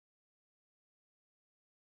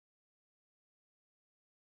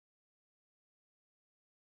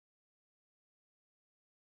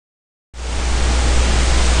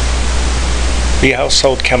The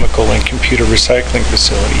Household Chemical and Computer Recycling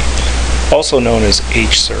Facility, also known as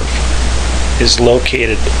Hccrf, is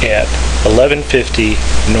located at 1150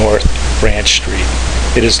 North Branch Street.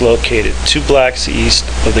 It is located 2 blocks east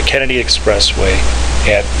of the Kennedy Expressway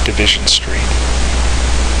at Division Street.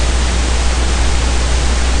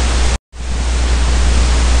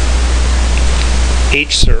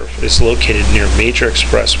 Hccrf is located near major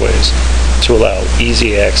expressways to allow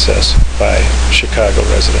easy access by Chicago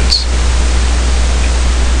residents.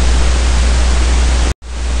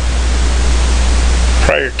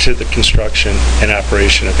 Prior to the construction and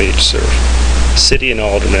operation of Hccrf, city and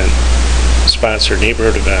aldermen sponsored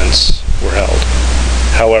neighborhood events were held.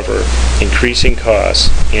 However, increasing costs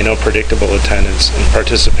and unpredictable attendance and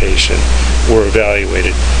participation were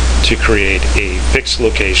evaluated to create a fixed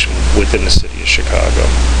location within the city of Chicago.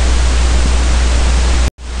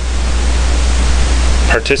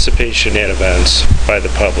 Participation at events by the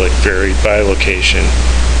public varied by location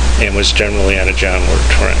and was generally on a downward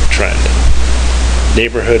trend.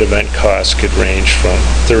 Neighborhood event costs could range from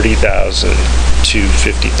 $30,000 to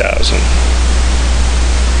 $50,000.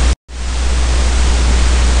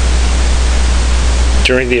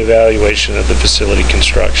 During the evaluation of the facility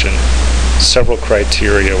construction, several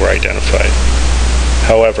criteria were identified.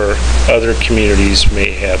 However, other communities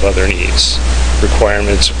may have other needs,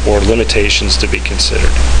 requirements, or limitations to be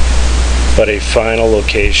considered. But a final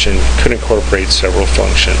location could incorporate several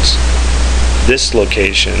functions. This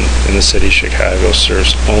location in the city of Chicago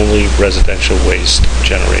serves only residential waste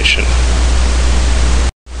generation.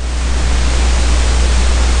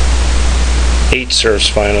 Hccrf's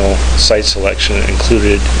final site selection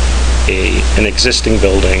included an existing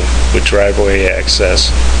building with driveway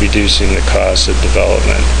access, reducing the cost of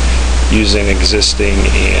development using existing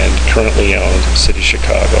and currently owned City of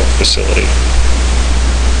Chicago facility.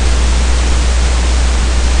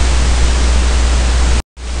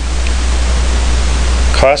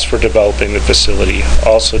 Costs for developing the facility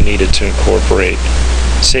also needed to incorporate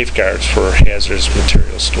safeguards for hazardous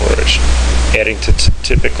material storage, adding to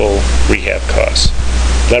typical rehab costs.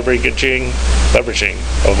 Leveraging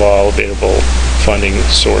of all available funding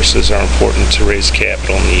sources are important to raise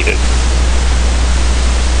capital needed.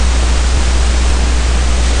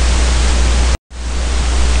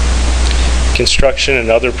 Construction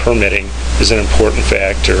and other permitting is an important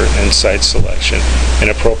factor in site selection,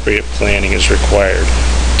 and appropriate planning is required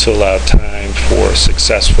to allow time for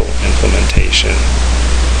successful implementation.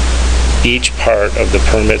 Each part of the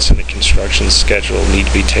permits and the construction schedule need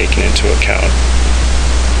to be taken into account.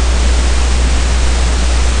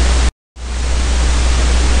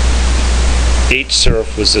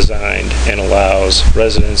 Hccrf was designed and allows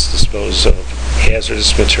residents to dispose of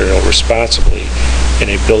hazardous material responsibly in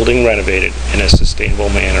a building renovated in a sustainable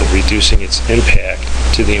manner, reducing its impact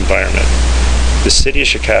to the environment. The City of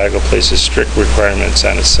Chicago places strict requirements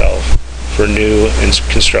on itself for new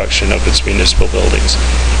construction of its municipal buildings.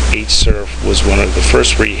 Hccrf was one of the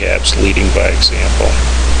first rehabs leading by example.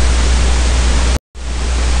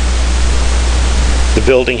 The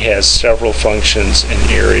building has several functions and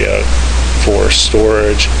area for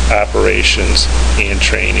storage, operations, and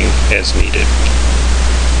training as needed.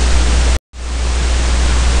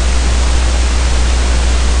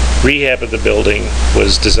 Rehab of the building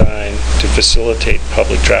was designed to facilitate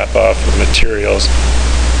public drop-off of materials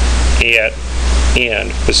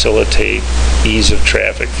and facilitate ease of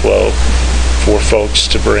traffic flow for folks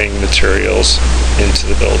to bring materials into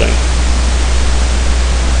the building.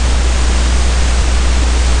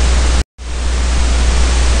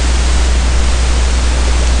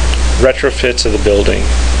 Retrofits of the building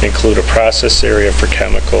include a process area for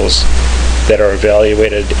chemicals that are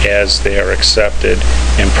evaluated as they are accepted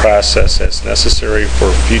and processed as necessary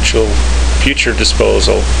for future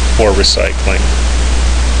disposal or recycling.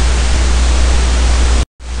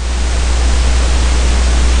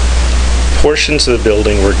 Portions of the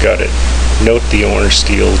building were gutted. Note the orange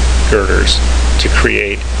steel girders to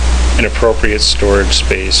create an appropriate storage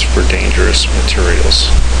space for dangerous materials.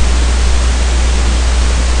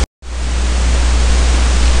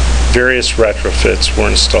 Various retrofits were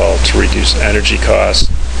installed to reduce energy costs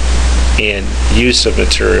and use of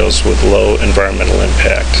materials with low environmental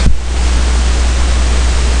impact.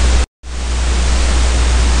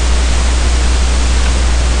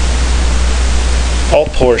 All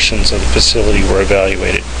portions of the facility were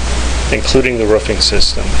evaluated, including the roofing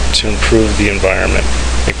system, to improve the environment,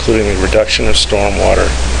 including the reduction of stormwater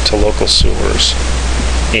to local sewers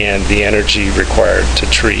and the energy required to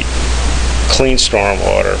treat clean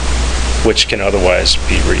stormwater, which can otherwise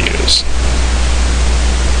be reused.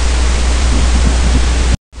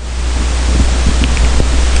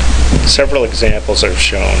 Several examples are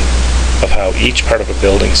shown of how each part of a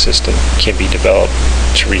building system can be developed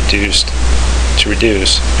to reduce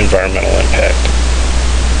environmental impact.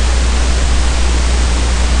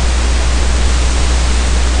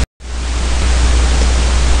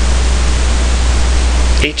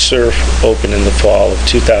 Hccrf opened in the fall of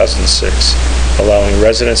 2006, allowing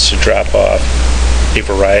residents to drop off a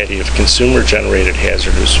variety of consumer-generated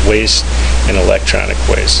hazardous waste and electronic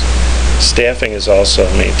waste. Staffing is also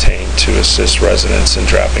maintained to assist residents in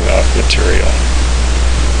dropping off material.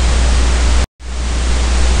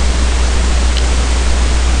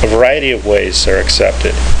 A variety of wastes are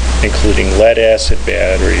accepted, including lead-acid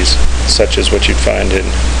batteries, such as what you'd find in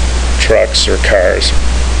trucks or cars,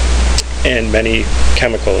 and many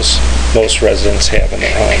chemicals most residents have in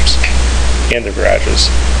their homes and their garages.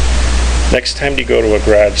 Next time you go to a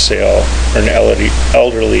garage sale or an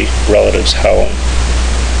elderly relative's home,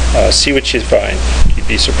 see what you find. You'd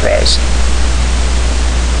be surprised.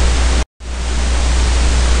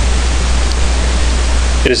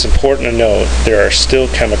 It is important to note there are still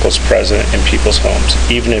chemicals present in people's homes,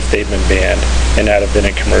 even if they've been banned and not have been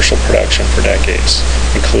in commercial production for decades,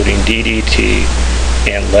 including DDT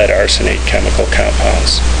and lead arsenate chemical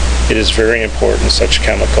compounds. It is very important such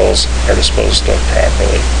chemicals are disposed of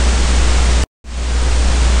properly.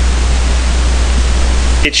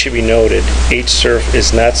 It should be noted, Hccrf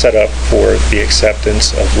is not set up for the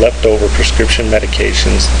acceptance of leftover prescription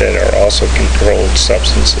medications that are also controlled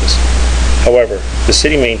substances. However, the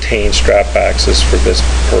city maintains drop boxes for this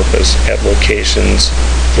purpose at locations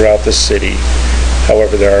throughout the city.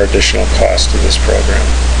 However, there are additional costs to this program.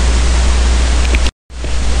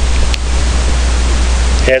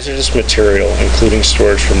 Hazardous material, including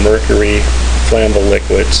storage for mercury, flammable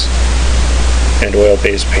liquids, and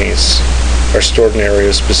oil-based paints, are stored in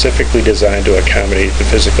areas specifically designed to accommodate the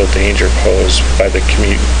physical danger posed by the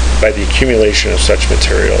accumulation of such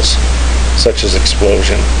materials, such as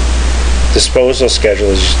explosion. Disposal schedule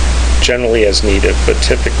is generally as needed, but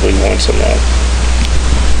typically once a month.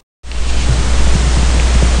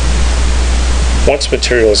 Once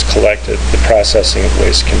material is collected, the processing of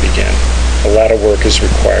waste can begin. A lot of work is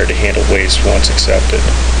required to handle waste once accepted.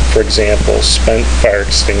 For example, spent fire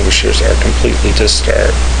extinguishers are completely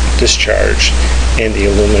discharged and the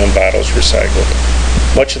aluminum bottles recycled.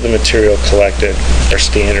 Much of the material collected are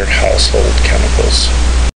standard household chemicals.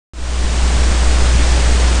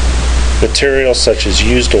 Materials such as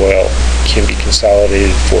used oil can be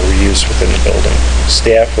consolidated for reuse within the building.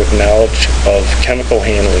 Staff with knowledge of chemical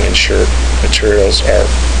handling ensure materials are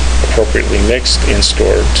appropriately mixed and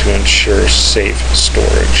stored to ensure safe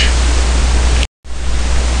storage.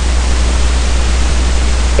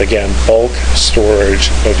 Again, bulk storage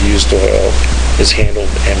of used oil is handled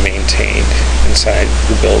and maintained inside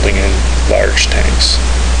the building in large tanks.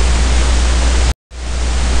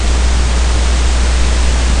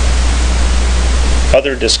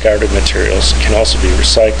 Other discarded materials can also be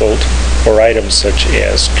recycled, or items such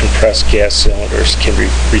as compressed gas cylinders can be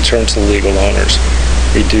returned to the legal owners,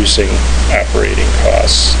 reducing operating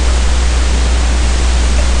costs.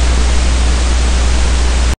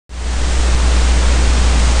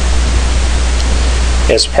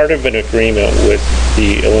 As part of an agreement with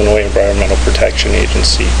the Illinois Environmental Protection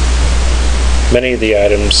Agency, many of the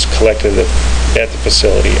items collected at the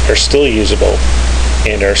facility are still usable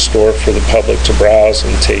and are stored for the public to browse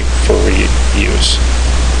and take for reuse,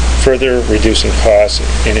 further reducing costs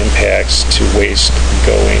and impacts to waste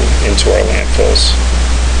going into our landfills.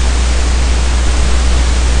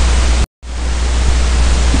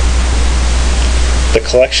 The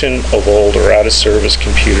collection of old or out-of-service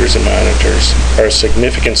computers and monitors are a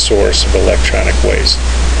significant source of electronic waste.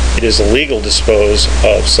 It is illegal to dispose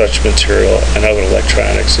of such material and other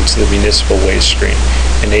electronics into the municipal waste stream,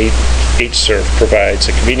 and Hccrf provides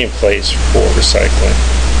a convenient place for recycling.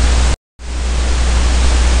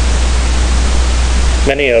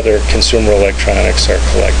 Many other consumer electronics are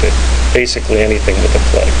collected, basically anything with a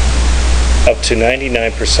plug. Up to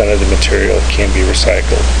 99% of the material can be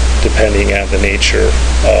recycled, depending on the nature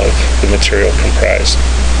of the material comprised.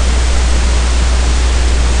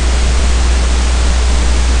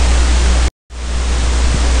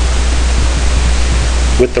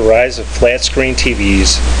 With the rise of flat-screen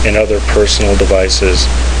TVs and other personal devices,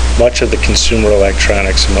 much of the consumer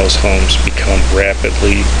electronics in most homes become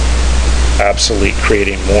rapidly obsolete,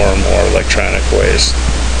 creating more and more electronic waste.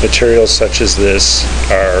 Materials such as this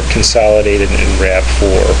are consolidated and wrapped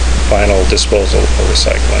for final disposal or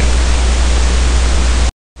recycling.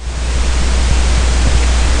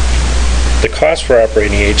 The cost for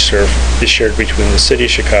operating Hccrf is shared between the City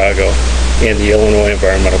of Chicago and the Illinois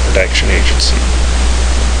Environmental Protection Agency.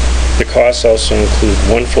 The costs also include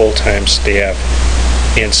one full-time staff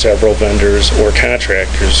and several vendors or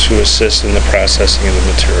contractors who assist in the processing of the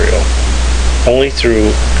material. Only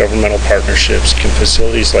through governmental partnerships can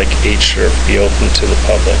facilities like Hccrf be open to the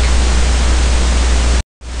public.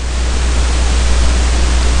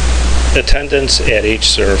 Attendance at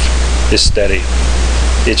Hccrf is steady.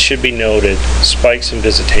 It should be noted, spikes in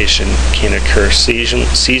visitation can occur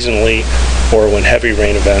seasonally or when heavy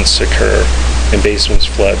rain events occur and basements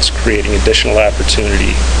floods, creating additional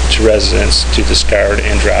opportunity to residents to discard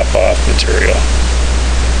and drop off material.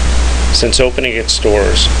 Since opening its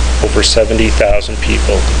doors, over 70,000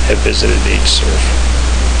 people have visited Hccrf.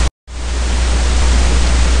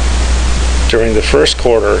 During the first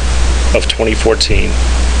quarter of 2014,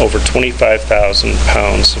 over 25,000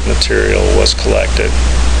 pounds of material was collected.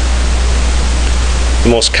 The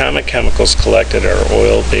most common chemicals collected are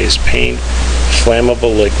oil-based paint,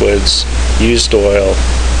 flammable liquids, used oil,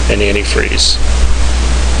 and antifreeze.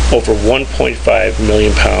 Over 1.5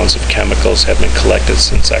 million pounds of chemicals have been collected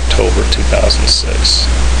since October 2006.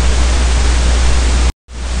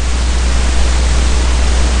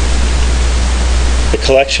 The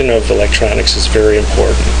collection of electronics is very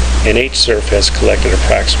important, and Hccrf has collected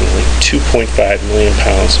approximately 2.5 million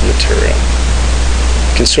pounds of material.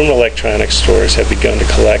 Consumer electronics stores have begun to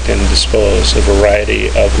collect and dispose of a variety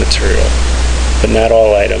of material, but not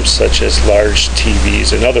all items such as large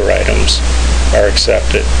TVs and other items are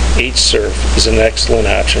accepted. Hccrf is an excellent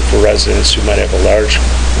option for residents who might have a large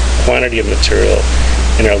quantity of material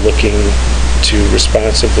and are looking to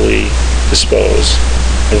responsibly dispose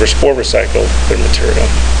or recycle their material.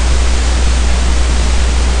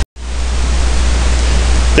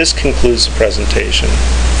 This concludes the presentation.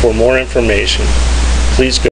 For more information, please go